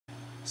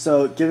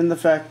So, given the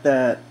fact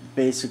that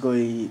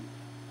basically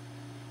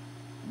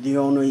the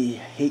only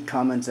hate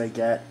comments I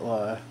get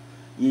or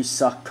 "you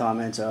suck"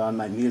 comments are on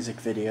my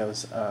music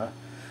videos,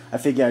 I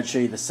figured I'd show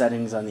you the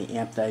settings on the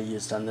amp that I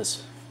used on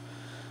this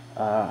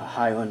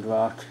Highland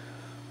Rock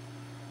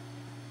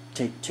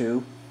Take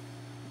 2,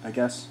 I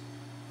guess,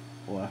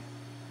 or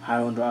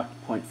Highland Rock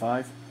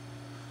 .5,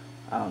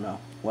 I don't know,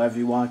 whatever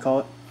you want to call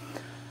it.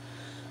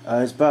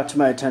 It's brought to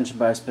my attention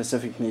by a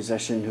specific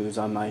musician who's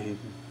on my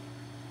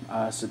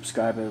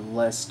subscriber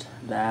list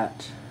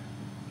that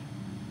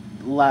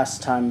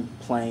last time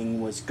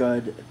playing was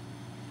good,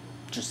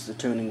 just the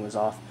tuning was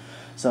off.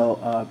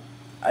 So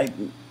I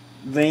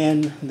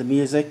ran the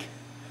music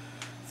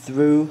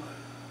through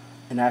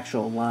an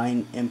actual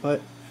line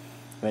input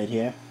right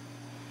here.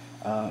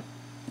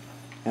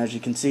 As you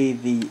can see,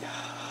 the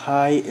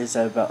high is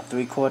at about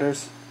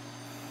 3/4,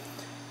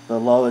 the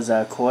low is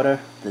at 1/4.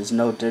 There's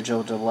no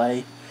digital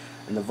delay,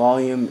 and the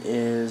volume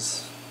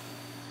is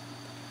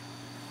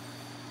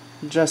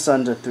just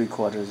under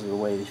 3/4 of the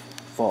way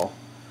full.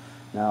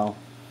 Now,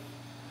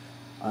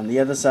 on the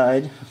other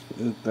side,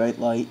 bright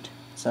light,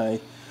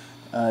 sorry,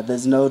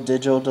 there's no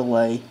digital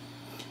delay,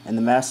 and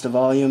the master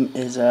volume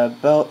is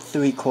about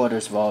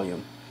 3/4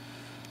 volume.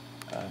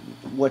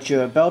 What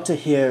you're about to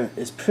hear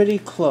is pretty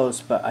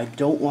close, but I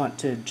don't want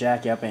to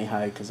jack it up any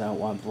higher because I don't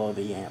want to blow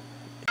the amp.